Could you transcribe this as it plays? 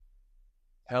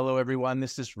Hello, everyone.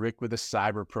 This is Rick with the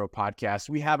Cyber Pro podcast.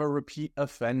 We have a repeat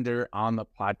offender on the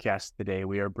podcast today.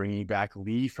 We are bringing back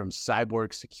Lee from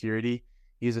Cyborg Security.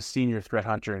 He's a senior threat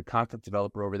hunter and content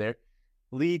developer over there.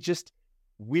 Lee, just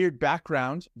weird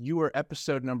background. You were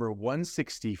episode number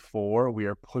 164. We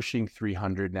are pushing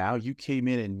 300 now. You came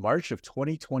in March of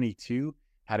 2022,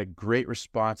 had a great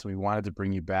response, and we wanted to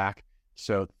bring you back.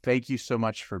 So thank you so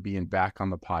much for being back on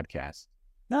the podcast.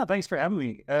 No, thanks for having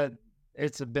me.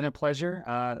 It's been a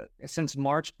pleasure. Since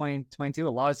March 2022, a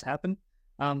lot has happened,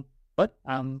 but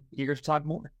I'm eager to talk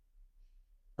more.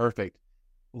 Perfect.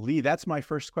 Lee, that's my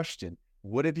first question.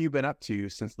 What have you been up to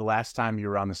since the last time you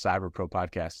were on the Cyber Pro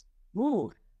podcast?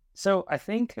 Ooh, so I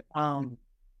think I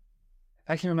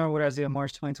can remember what I was doing in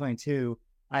March 2022.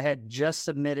 I had just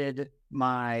submitted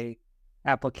my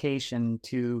application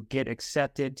to get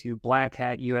accepted to Black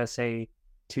Hat USA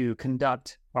to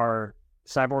conduct our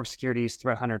Cyborg Security's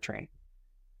Threat Hunter training.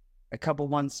 A couple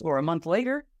months or a month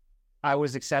later, I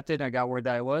was accepted. I got word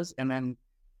that I was. And then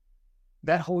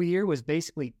that whole year was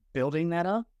basically building that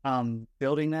up,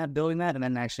 building that, and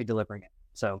then actually delivering it.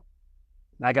 So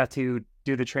I got to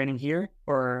do the training here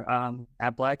or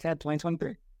at Black Hat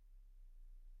 2023.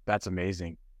 That's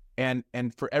amazing. And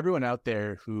for everyone out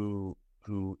there who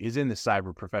is in the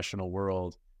cyber professional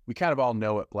world, we kind of all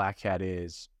know what Black Hat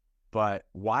is, but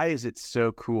why is it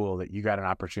so cool that you got an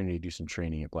opportunity to do some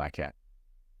training at Black Hat?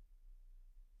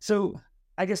 So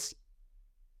I guess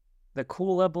the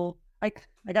cool level, I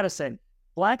gotta say,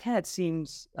 Black Hat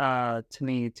seems to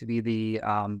me to be the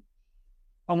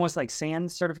almost like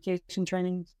SANS certification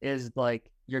training is like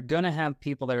you're gonna have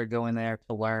people that are going there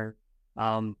to learn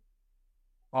on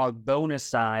bonus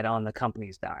side on the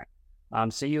company's side.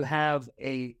 So you have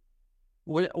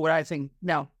what I think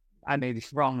now I may be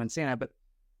wrong in saying that, but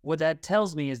what that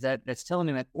tells me is that it's telling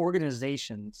me that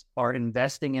organizations are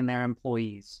investing in their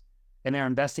employees and they're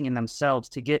investing in themselves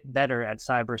to get better at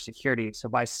cybersecurity. So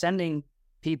by sending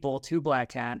people to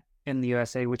Black Hat in the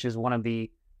USA, which is one of the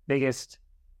biggest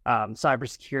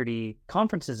cybersecurity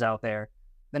conferences out there,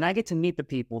 then I get to meet the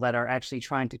people that are actually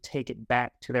trying to take it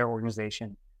back to their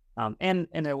organization. And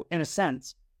in a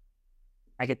sense,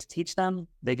 I get to teach them,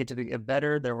 they get to get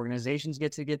better, their organizations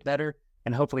get to get better,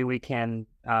 and hopefully we can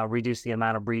reduce the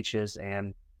amount of breaches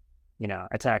and,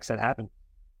 attacks that happen.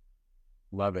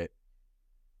 Love it.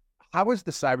 How has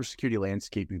the cybersecurity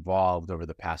landscape evolved over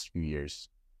the past few years?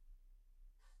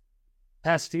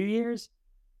 Past few years?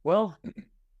 Well,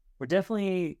 you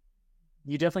definitely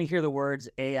hear the words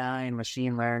AI and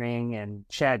machine learning and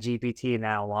chat GPT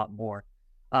now a lot more.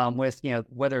 With,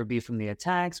 whether it be from the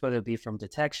attacks, whether it be from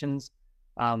detections,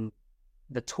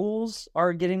 the tools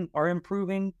are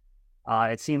improving.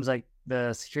 It seems like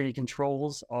the security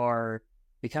controls are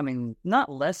becoming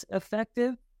not less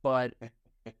effective, but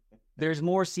there's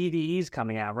more CVEs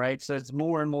coming out, right? So it's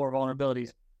more and more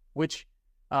vulnerabilities, which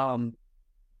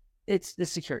it's the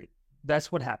security.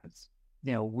 That's what happens.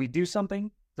 We do something,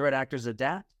 threat actors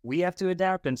adapt, we have to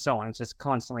adapt, and so on. It's just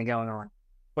constantly going on.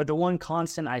 But the one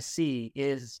constant I see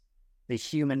is the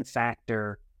human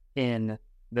factor in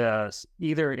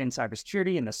either in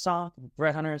cybersecurity, in the SOC,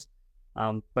 threat hunters.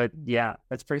 But yeah,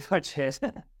 that's pretty much it.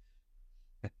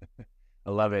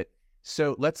 I love it.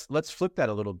 So let's flip that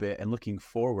a little bit and looking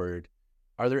forward,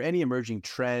 are there any emerging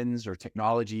trends or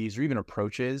technologies or even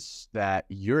approaches that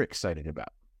you're excited about?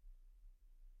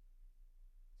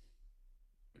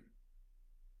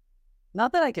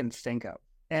 Not that I can think of.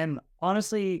 And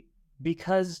honestly,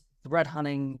 because threat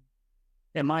hunting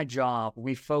in my job,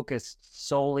 we focus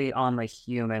solely on the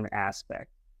human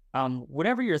aspect.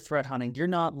 Whenever you're threat hunting, you're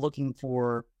not looking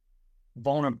for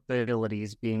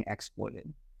vulnerabilities being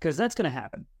exploited because that's going to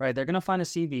happen, right? They're going to find a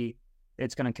CV.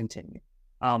 It's going to continue.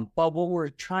 But what we're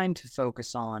trying to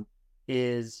focus on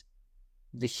is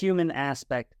the human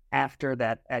aspect after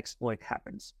that exploit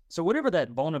happens. So whatever that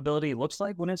vulnerability looks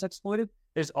like when it's exploited,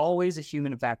 there's always a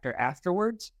human factor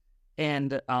afterwards.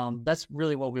 And that's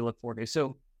really what we look forward to.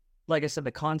 So like I said,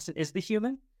 the constant is the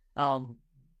human.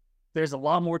 There's a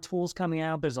lot more tools coming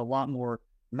out. There's a lot more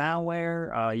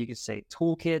malware. You could say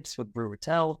toolkits with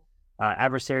Brewer-Tell.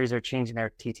 Adversaries are changing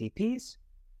their TTPs.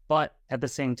 But at the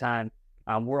same time,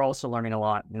 we're also learning a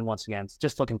lot. And once again, it's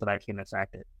just looking for that human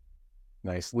factor.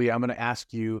 Nice. Lee, I'm going to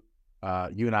ask you,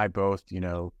 you and I both,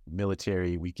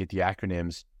 military, we get the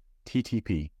acronyms.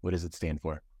 TTP, what does it stand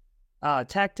for?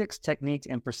 Tactics, techniques,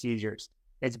 and procedures.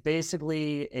 It's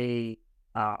basically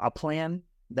a plan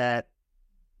that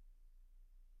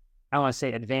I want to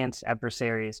say advanced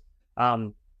adversaries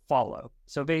follow.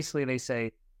 So basically they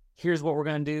say, here's what we're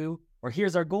going to do, or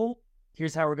here's our goal,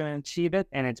 here's how we're going to achieve it.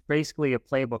 And it's basically a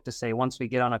playbook to say, once we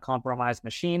get on a compromised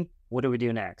machine, what do we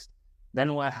do next? Then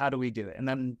how do we do it? And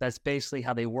then that's basically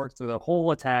how they work through the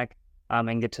whole attack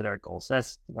and get to their goals.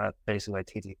 That's basically what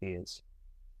TTP is.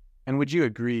 And would you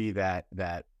agree that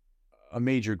a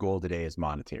major goal today is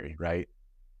monetary, right?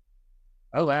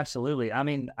 Oh, absolutely. I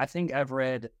mean, I think I've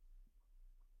read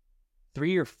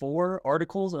 3 or 4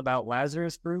 articles about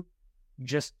Lazarus Group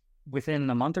just within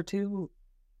a month or two,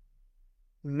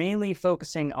 mainly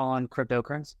focusing on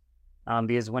cryptocurrency.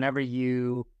 Because whenever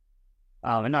you,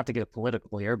 and not to get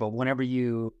political here, but whenever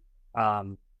you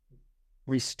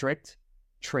restrict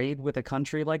trade with a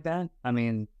country like that, I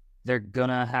mean, they're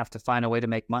gonna have to find a way to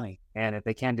make money. And if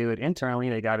they can't do it internally,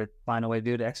 they got to find a way to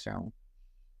do it externally.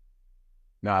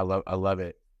 No, I love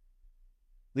it.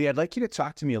 Lee, I'd like you to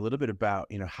talk to me a little bit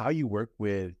about, how you work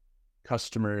with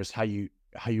customers, how you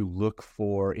look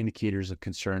for indicators of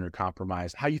concern or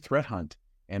compromise, how you threat hunt,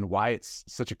 and why it's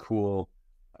such a cool,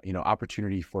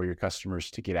 opportunity for your customers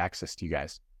to get access to you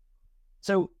guys.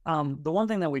 So the one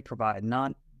thing that we provide,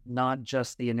 not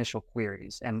just the initial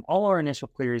queries, and all our initial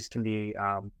queries can be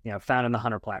found in the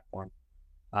Hunter platform,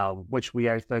 which we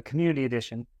are the community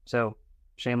edition. So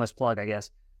shameless plug, I guess.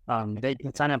 They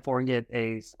can sign up for and get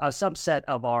a subset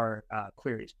of our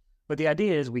queries. But the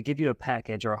idea is we give you a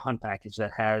package or a hunt package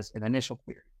that has an initial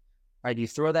query. Right? You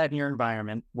throw that in your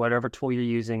environment, whatever tool you're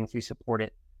using, if you support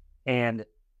it, and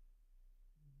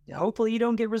hopefully you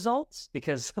don't get results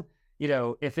because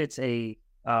if it's a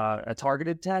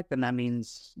targeted attack, then that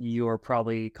means you're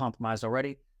probably compromised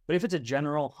already. But if it's a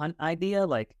general hunt idea,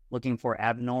 like looking for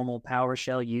abnormal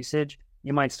PowerShell usage,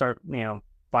 you might start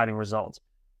finding results.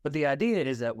 But the idea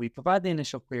is that we provide the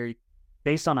initial query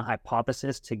based on a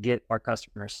hypothesis to get our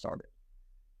customers started.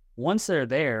 Once they're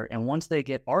there and once they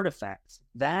get artifacts,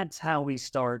 that's how we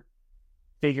start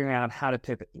figuring out how to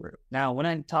pivot through. Now, when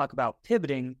I talk about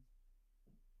pivoting,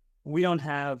 we don't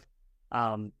have,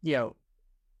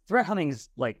 threat hunting is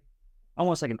like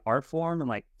almost like an art form and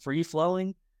like free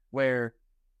flowing, where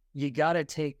you got to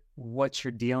take what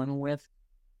you're dealing with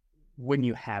when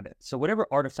you have it. So whatever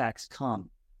artifacts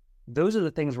come, those are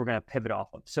the things we're going to pivot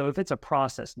off of. So if it's a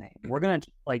process name, we're going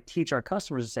to teach our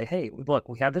customers to say, hey, look,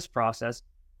 we have this process.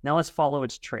 Now let's follow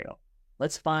its trail.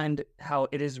 Let's find how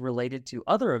it is related to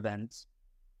other events,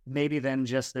 maybe than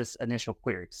just this initial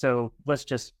query. So let's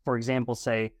just, for example,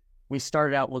 say we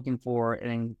started out looking for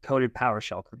an encoded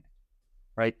PowerShell command,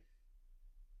 right?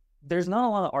 There's not a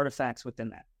lot of artifacts within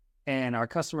that. And our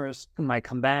customers might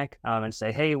come back and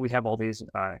say, hey, we have all these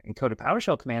encoded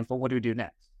PowerShell commands, but what do we do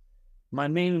next? My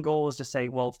main goal is to say,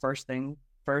 well, first,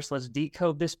 let's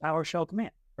decode this PowerShell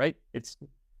command, right? It's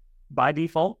by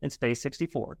default, it's base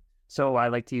 64. So I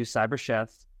like to use CyberChef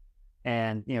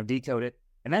and, decode it.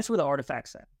 And that's where the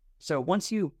artifacts at. So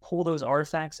once you pull those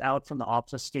artifacts out from the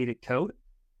obfuscated code,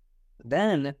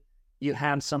 then you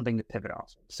have something to pivot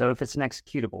off. So if it's an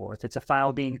executable, or if it's a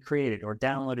file being created or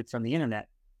downloaded from the internet,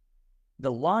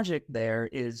 the logic there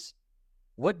is,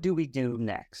 what do we do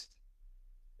next?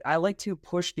 I like to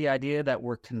push the idea that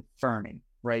we're confirming,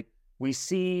 right? We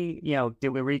see, did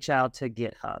we reach out to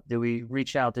GitHub? Did we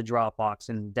reach out to Dropbox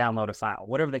and download a file?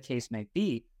 Whatever the case may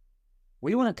be,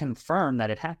 we want to confirm that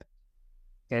it happened.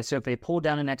 Okay, so if they pulled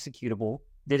down an executable,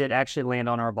 did it actually land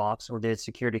on our box, or did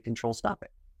security control stop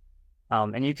it?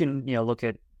 And you can, look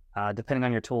at, depending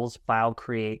on your tools, file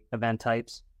create event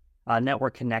types,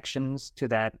 network connections to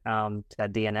that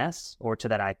DNS or to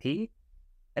that IP.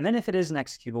 And then if it is an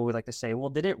executable, we like to say, well,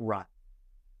 did it run?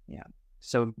 Yeah.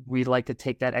 So we'd like to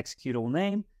take that executable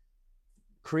name,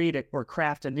 create it or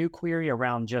craft a new query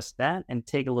around just that, and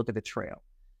take a look at the trail.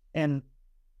 And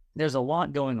there's a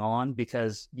lot going on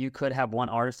because you could have one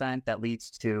artifact that leads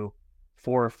to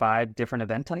 4 or 5 different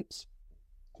event types,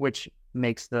 which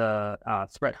makes the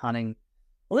threat hunting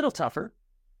a little tougher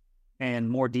and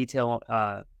more detail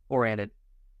oriented.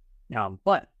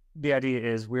 But the idea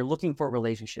is we're looking for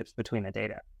relationships between the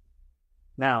data.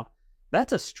 Now,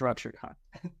 that's a structured hunt.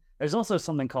 There's also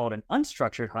something called an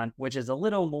unstructured hunt, which is a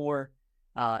little more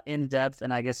in-depth,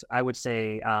 and I guess I would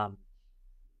say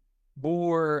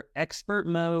more expert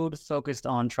mode focused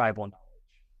on tribal knowledge.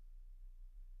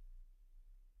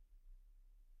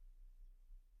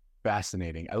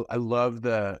 Fascinating. I love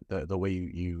the way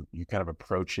you kind of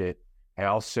approach it. I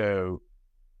also,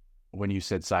 when you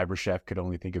said cyber chef, could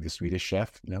only think of the Swedish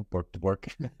chef, Bork to Bork.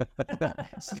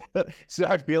 So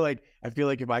I feel like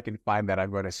if I can find that,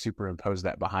 I'm going to superimpose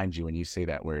that behind you when you say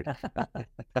that word.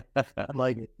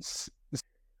 Like it.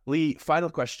 Lee,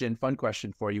 final question, fun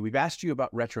question for you. We've asked you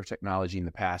about retro technology in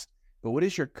the past, but what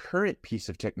is your current piece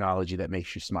of technology that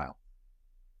makes you smile?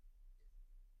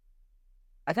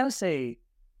 I gotta say,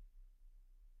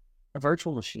 a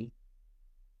virtual machine.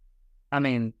 I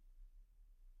mean,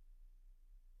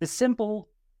 the simple,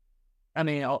 I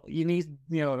mean, you need,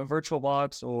 a virtual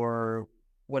box or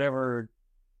whatever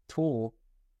tool,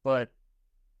 but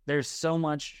there's so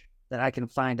much that I can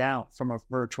find out from a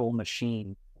virtual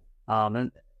machine.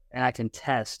 And I can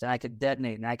test, and I can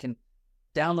detonate, and I can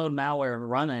download malware and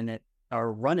run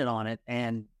it on it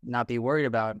and not be worried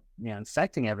about,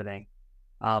 infecting everything.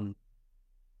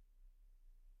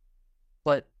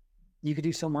 But you could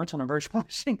do so much on a virtual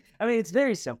machine. I mean, it's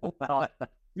very simple.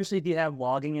 Usually if you have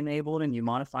logging enabled and you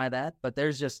modify that, but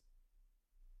there's just,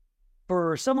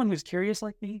 for someone who's curious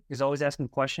like me, who's always asking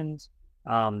questions,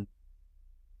 I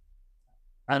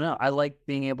don't know. I like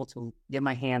being able to get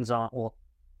my hands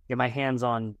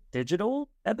on digital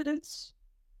evidence,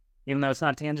 even though it's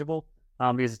not tangible,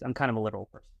 because I'm kind of a literal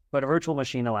person. But a virtual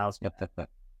machine allows me that.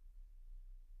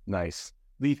 Nice.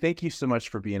 Lee, thank you so much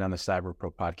for being on the Cyber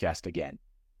Pro podcast again.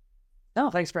 No,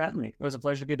 thanks for having me. It was a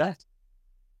pleasure. Good night.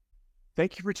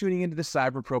 Thank you for tuning into the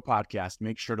Cyber Pro podcast.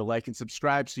 Make sure to like and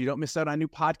subscribe so you don't miss out on new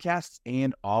podcasts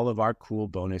and all of our cool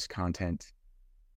bonus content.